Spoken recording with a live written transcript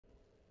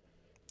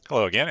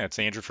Hello again, it's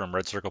Andrew from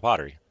Red Circle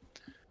Pottery.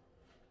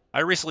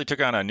 I recently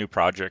took on a new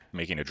project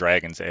making a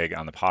dragon's egg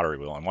on the pottery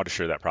wheel and want to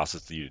share that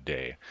process with you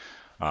today.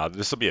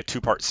 This will be a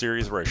two-part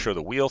series where I show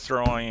the wheel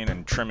throwing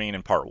and trimming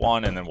in part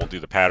one, and then we'll do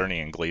the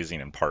patterning and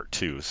glazing in part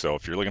two. So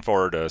if you're looking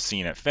forward to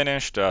seeing it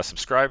finished,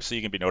 subscribe so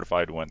you can be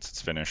notified once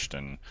it's finished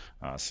and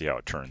see how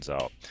it turns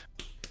out.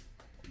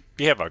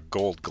 We have a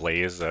gold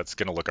glaze that's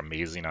going to look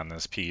amazing on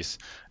this piece,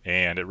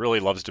 and it really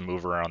loves to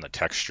move around the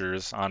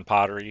textures on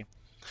pottery.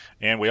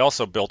 And we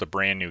also built a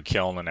brand new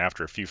kiln, and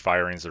after a few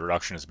firings, the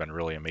reduction has been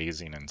really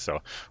amazing. And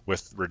so,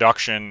 with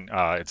reduction,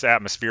 it's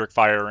atmospheric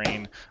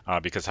firing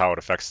because how it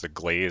affects the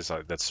glaze.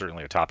 That's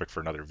certainly a topic for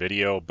another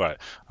video. But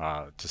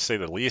to say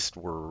the least,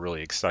 we're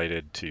really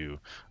excited to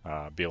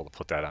be able to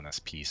put that on this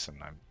piece,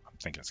 and I'm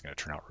thinking it's going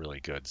to turn out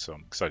really good. So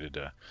I'm excited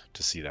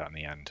to see that in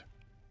the end.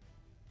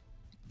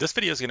 This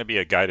video is going to be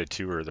a guided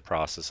tour of the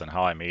process and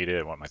how I made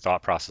it, what my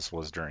thought process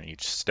was during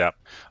each step.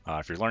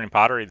 If you're learning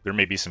pottery, there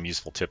may be some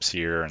useful tips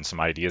here and some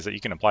ideas that you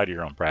can apply to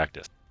your own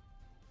practice.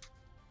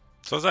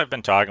 So as I've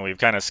been talking, we've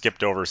kind of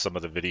skipped over some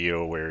of the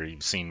video where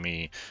you've seen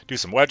me do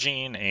some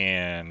wedging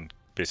and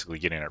basically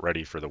getting it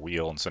ready for the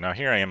wheel. And so now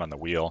here I am on the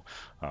wheel,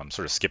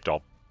 sort of skipped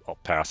all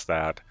past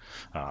that.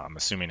 I'm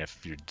assuming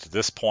if you're to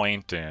this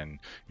point and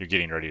you're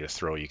getting ready to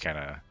throw, you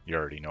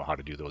already know how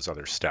to do those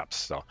other steps.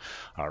 So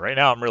right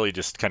now I'm really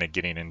just kind of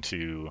getting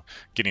into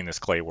getting this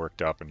clay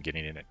worked up and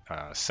getting it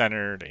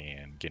centered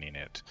and getting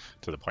it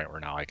to the point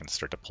where now I can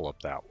start to pull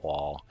up that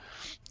wall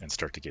and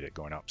start to get it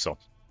going up. So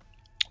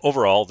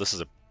overall, this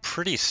is a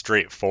pretty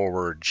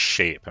straightforward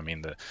shape. I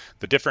mean,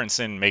 the difference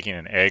in making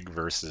an egg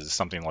versus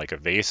something like a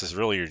vase is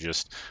really you're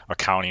just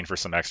accounting for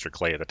some extra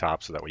clay at the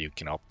top so that way you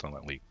can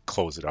ultimately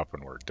close it up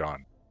when we're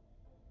done.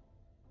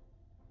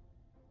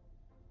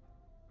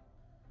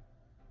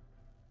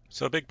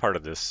 So a big part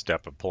of this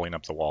step of pulling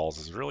up the walls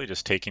is really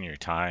just taking your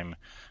time,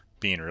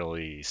 being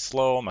really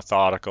slow,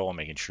 methodical,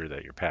 making sure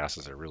that your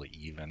passes are really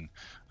even.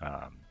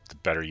 The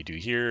better you do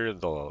here,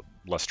 the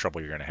less trouble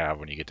you're going to have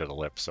when you get to the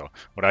lip. So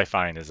what I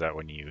find is that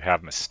when you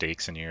have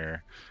mistakes in it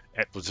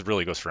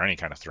really goes for any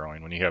kind of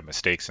throwing. When you have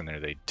mistakes in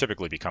there, they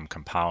typically become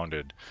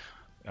compounded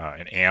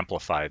and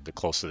amplified the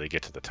closer they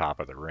get to the top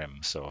of the rim.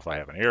 So if I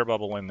have an air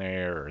bubble in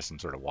there or some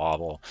sort of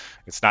wobble,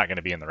 it's not going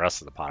to be in the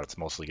rest of the pot. It's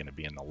mostly going to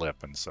be in the lip.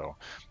 And so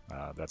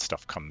that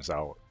stuff comes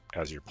out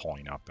as you're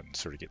pulling up and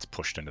sort of gets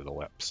pushed into the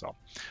lip. So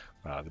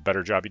the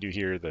better job you do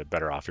here, the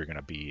better off you're going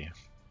to be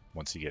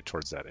once you get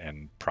towards that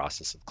end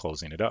process of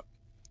closing it up.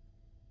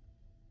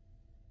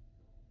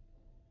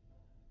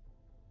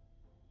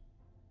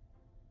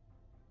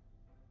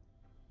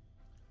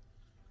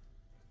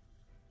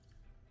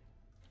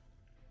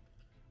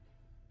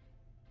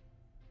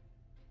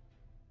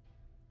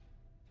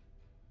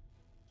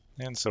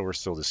 And so we're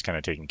still just kind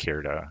of taking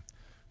care to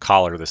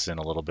collar this in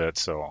a little bit.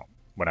 So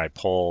when I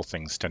pull,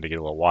 things tend to get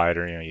a little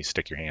wider. You know, you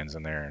stick your hands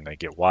in there and they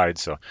get wide.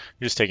 So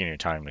you're just taking your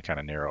time to kind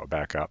of narrow it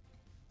back up.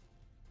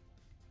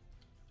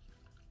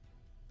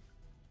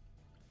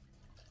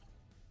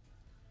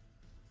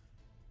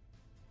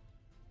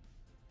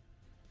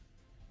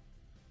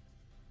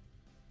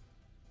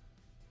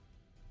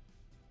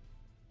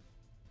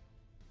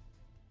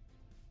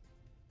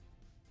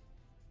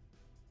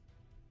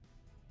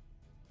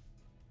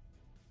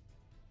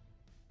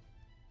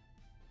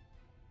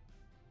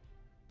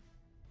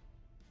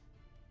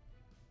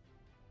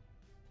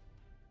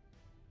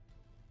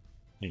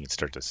 You can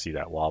start to see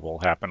that wobble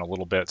happen a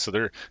little bit. So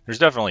there's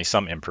definitely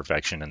some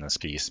imperfection in this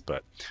piece,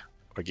 but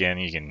again,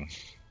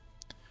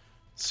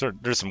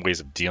 there's some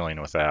ways of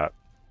dealing with that.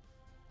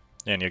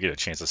 And you'll get a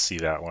chance to see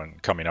that one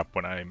coming up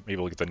when I'm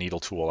able to get the needle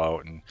tool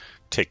out and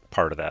take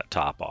part of that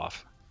top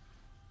off.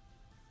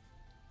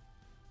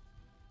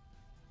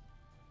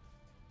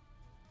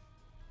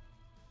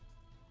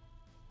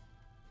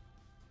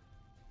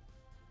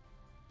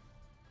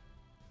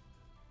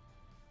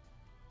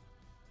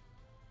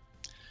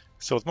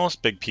 So with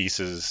most big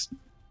pieces,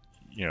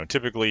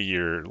 typically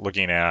you're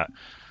looking at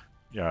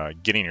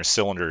getting your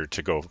cylinder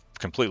to go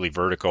completely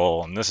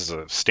vertical, and this is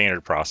a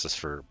standard process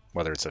for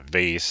whether it's a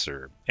vase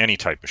or any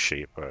type of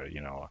shape,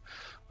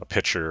 a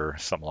pitcher,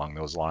 something along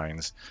those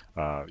lines.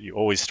 You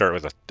always start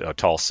with a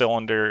tall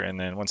cylinder, and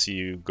then once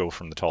you go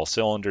from the tall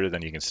cylinder,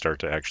 then you can start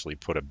to actually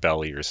put a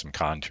belly or some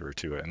contour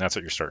to it, and that's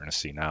what you're starting to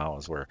see now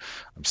is where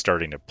I'm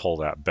starting to pull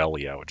that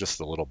belly out just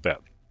a little bit.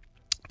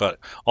 But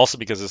also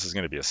because this is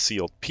going to be a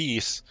sealed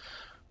piece,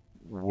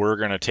 we're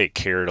going to take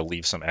care to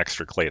leave some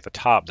extra clay at the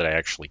top that I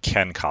actually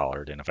can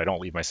collar it in. If I don't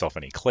leave myself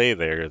any clay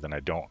there, then I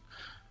don't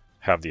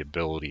have the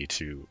ability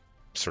to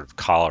sort of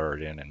collar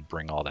it in and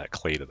bring all that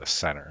clay to the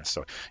center.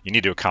 So you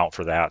need to account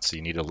for that. So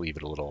you need to leave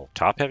it a little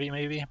top heavy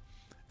maybe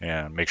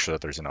and make sure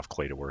that there's enough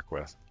clay to work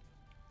with.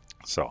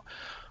 So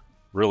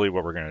really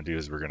what we're going to do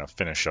is we're going to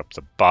finish up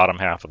the bottom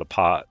half of the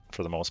pot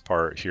for the most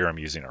part. Here I'm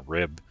using a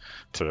rib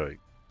to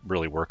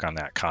really work on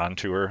that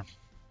contour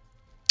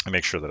and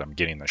make sure that I'm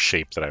getting the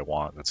shape that I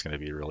want. That's going to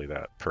be really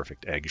that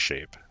perfect egg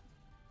shape.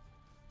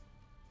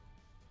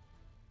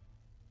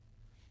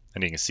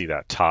 And you can see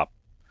that top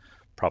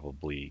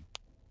probably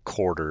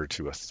quarter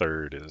to a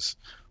third is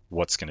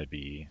what's going to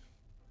be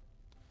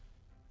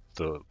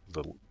the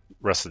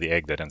rest of the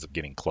egg that ends up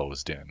getting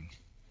closed in.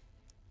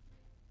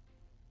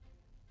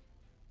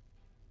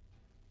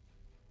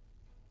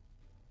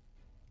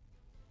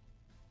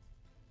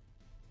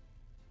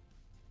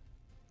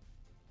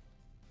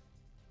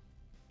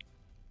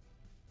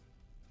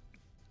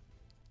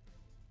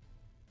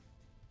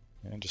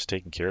 And just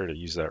taking care to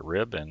use that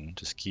rib and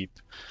just keep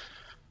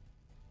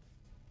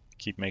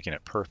making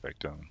it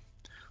perfect.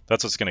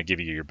 That's what's going to give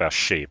you your best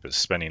shape, is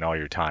spending all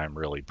your time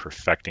really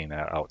perfecting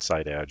that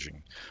outside edge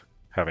and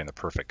having the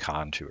perfect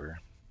contour.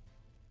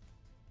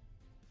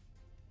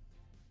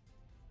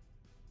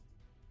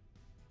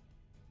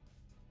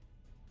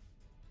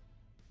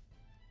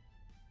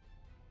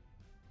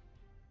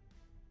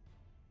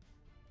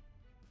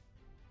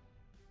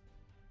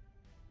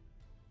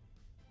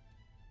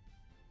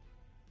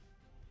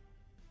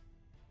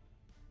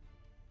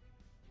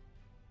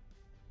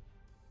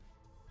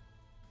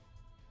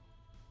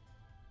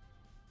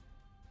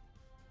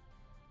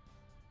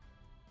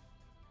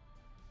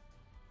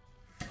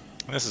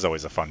 And this is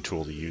always a fun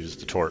tool to use,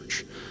 the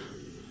torch.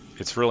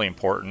 It's really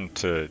important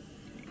to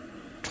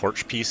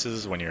torch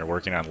pieces when you're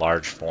working on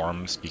large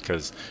forms,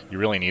 because you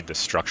really need the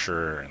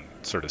structure and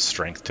sort of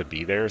strength to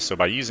be there. So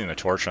by using the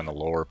torch on the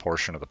lower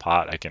portion of the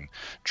pot, I can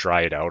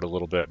dry it out a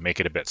little bit, make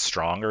it a bit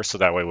stronger, so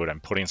that way when I'm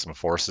putting some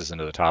forces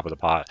into the top of the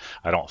pot,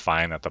 I don't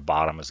find that the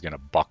bottom is going to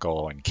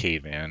buckle and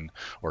cave in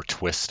or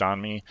twist on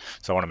me.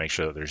 So I want to make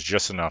sure that there's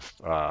just enough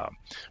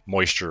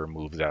moisture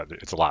removed that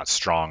it's a lot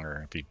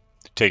stronger. If you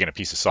taking a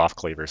piece of soft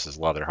clay versus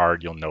leather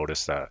hard, you'll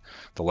notice that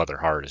the leather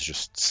hard is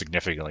just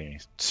significantly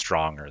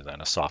stronger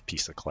than a soft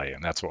piece of clay,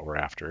 and that's what we're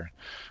after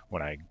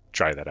when I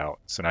dry that out.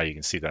 So now you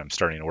can see that I'm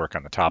starting to work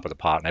on the top of the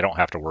pot, and I don't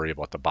have to worry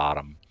about the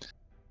bottom.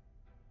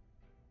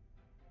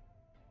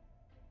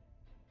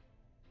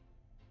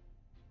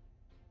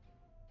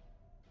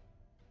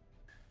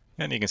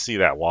 And you can see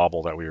that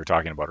wobble that we were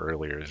talking about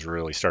earlier is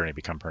really starting to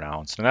become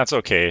pronounced, and that's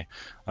okay.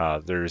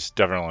 There's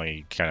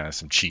definitely kind of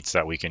some cheats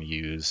that we can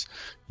use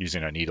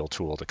using a needle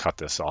tool to cut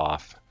this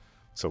off.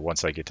 So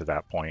once I get to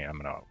that point, I'm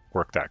going to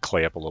work that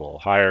clay up a little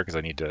higher because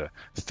I need to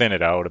thin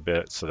it out a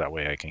bit so that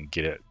way I can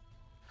get it,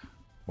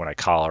 when I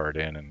collar it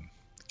in, and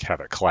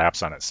have it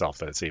collapse on itself,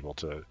 that it's able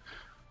to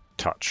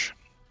touch.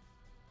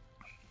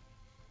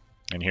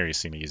 And here you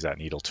see me use that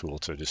needle tool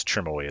to just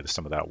trim away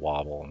some of that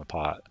wobble in the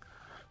pot.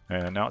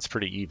 And now it's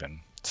pretty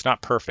even. It's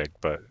not perfect,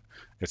 but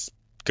it's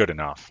good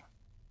enough.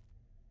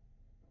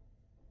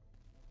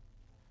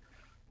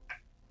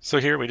 So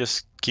here we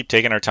just keep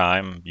taking our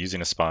time using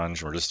a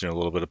sponge. We're just doing a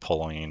little bit of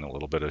pulling, a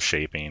little bit of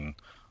shaping,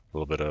 a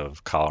little bit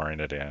of collaring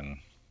it in,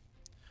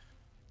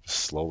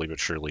 slowly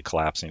but surely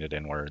collapsing it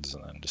inwards,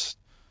 and then just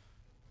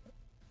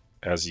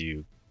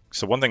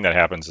so one thing that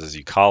happens is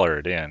you collar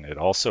it in, it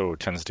also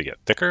tends to get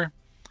thicker.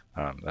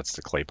 That's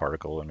the clay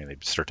particle. I mean, they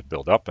start to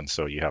build up, and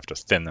so you have to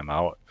thin them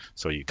out.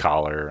 So you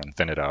collar and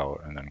thin it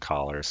out, and then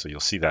collar. So you'll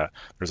see that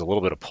there's a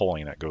little bit of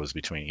pulling that goes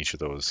between each of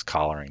those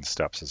collaring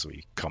steps as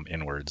we come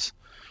inwards,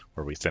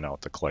 where we thin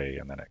out the clay,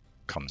 and then it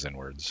comes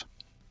inwards.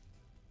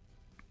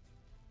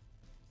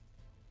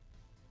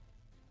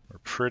 We're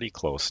pretty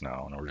close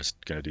now, and we're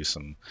just going to do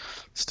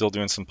still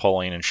doing some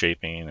pulling and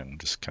shaping, and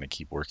just kind of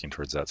keep working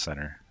towards that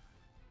center.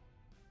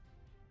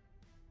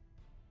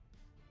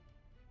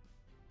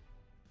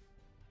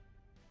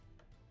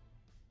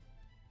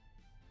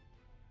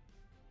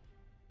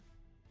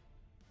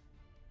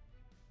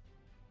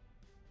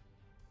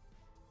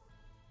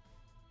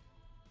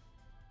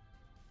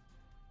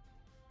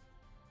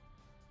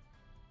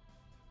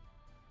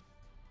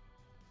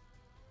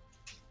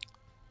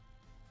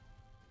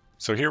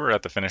 So here we're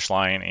at the finish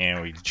line,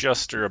 and we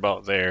just are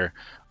about there.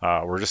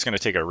 We're just going to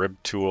take a rib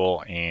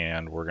tool,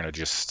 and we're going to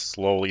just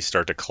slowly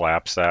start to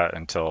collapse that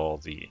until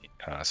the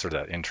sort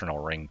of that internal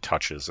ring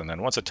touches. And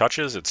then once it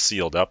touches, it's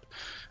sealed up,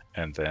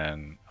 and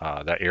then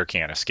that air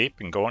can't escape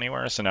and go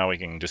anywhere. So now we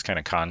can just kind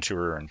of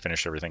contour and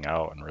finish everything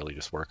out and really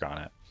just work on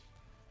it.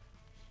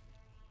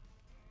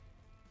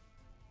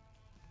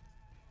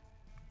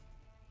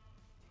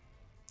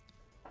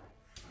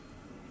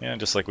 And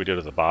just like we did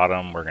at the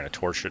bottom, we're going to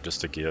torch it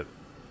just to get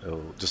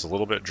just a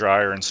little bit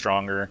drier and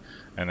stronger,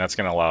 and that's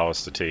going to allow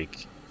us to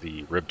take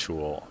the rib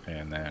tool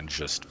and then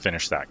just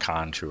finish that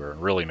contour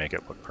and really make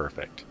it look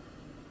perfect.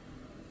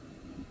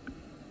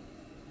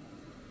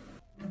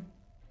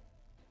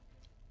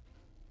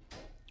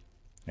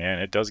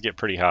 And it does get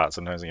pretty hot.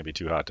 Sometimes it can be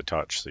too hot to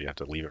touch, so you have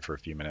to leave it for a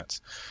few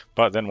minutes.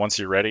 But then once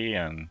you're ready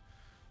and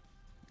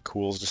it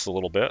cools just a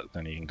little bit,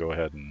 then you can go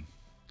ahead and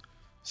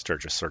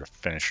start just sort of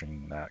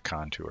finishing that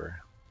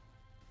contour.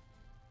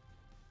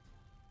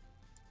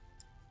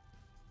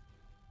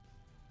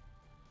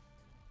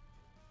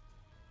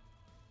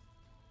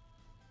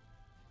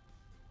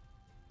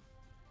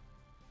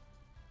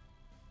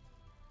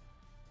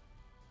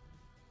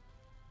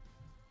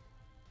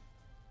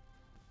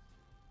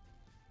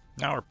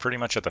 Now we're pretty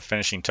much at the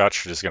finishing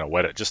touch. We're just going to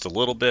wet it just a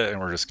little bit, and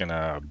we're just going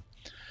to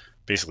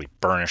basically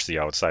burnish the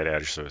outside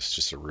edge so it's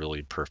just a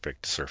really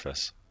perfect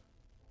surface.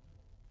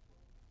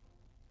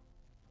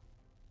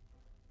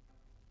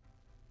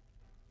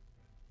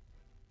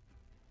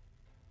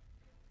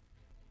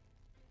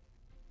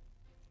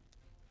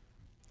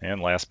 And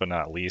last but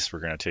not least, we're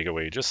going to take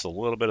away just a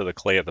little bit of the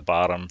clay at the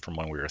bottom from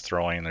when we were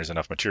throwing. There's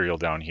enough material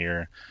down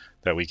here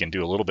that we can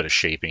do a little bit of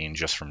shaping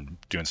just from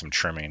doing some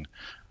trimming.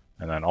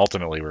 And then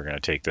ultimately we're going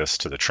to take this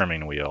to the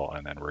trimming wheel,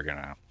 and then we're going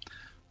to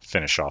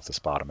finish off this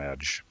bottom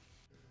edge.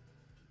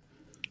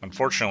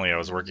 Unfortunately, I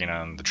was working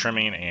on the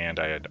trimming and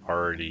I had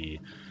already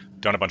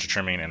done a bunch of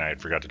trimming and I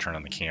had forgot to turn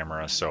on the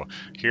camera. So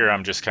here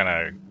I'm just kind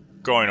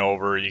of going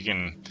over. You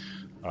can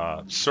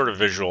sort of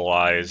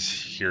visualize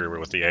here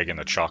with the egg and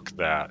the chuck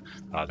that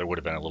there would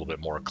have been a little bit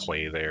more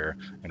clay there,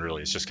 and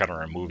really it's just kind of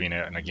removing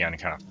it and again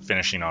kind of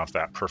finishing off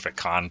that perfect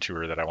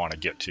contour that I want to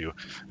get to,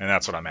 and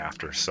that's what I'm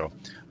after. So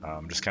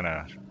I'm just kind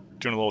of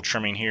doing a little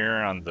trimming here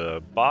on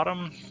the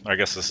bottom. I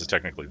guess this is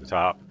technically the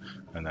top,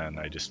 and then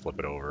I just flip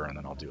it over and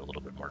then I'll do a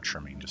little bit more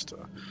trimming just to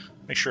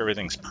make sure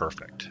everything's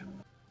perfect.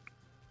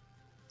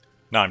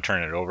 Now I'm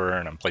turning it over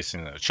and I'm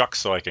placing it in the chuck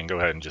so I can go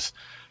ahead and just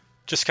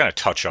kind of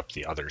touch up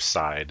the other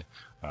side.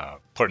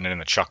 Putting it in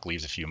the chuck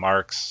leaves a few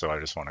marks, so I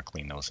just want to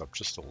clean those up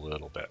just a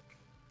little bit.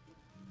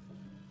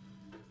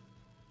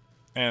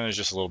 And there's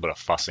just a little bit of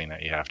fussing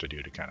that you have to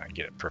do to kind of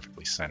get it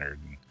perfectly centered,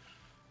 and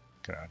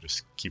kind of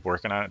just keep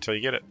working on it until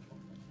you get it.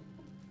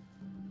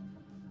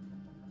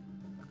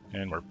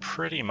 And we're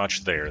pretty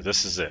much there.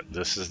 This is it.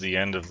 This is the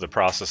end of the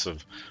process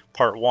of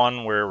part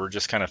one, where we're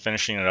just kind of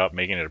finishing it up,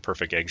 making it a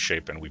perfect egg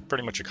shape, and we've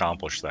pretty much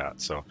accomplished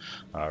that. So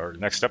our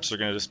next steps are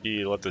going to just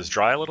be let this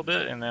dry a little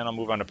bit, and then I'll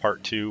move on to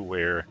part two,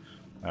 where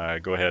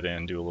go ahead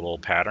and do a little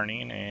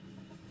patterning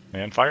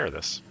and fire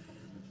this.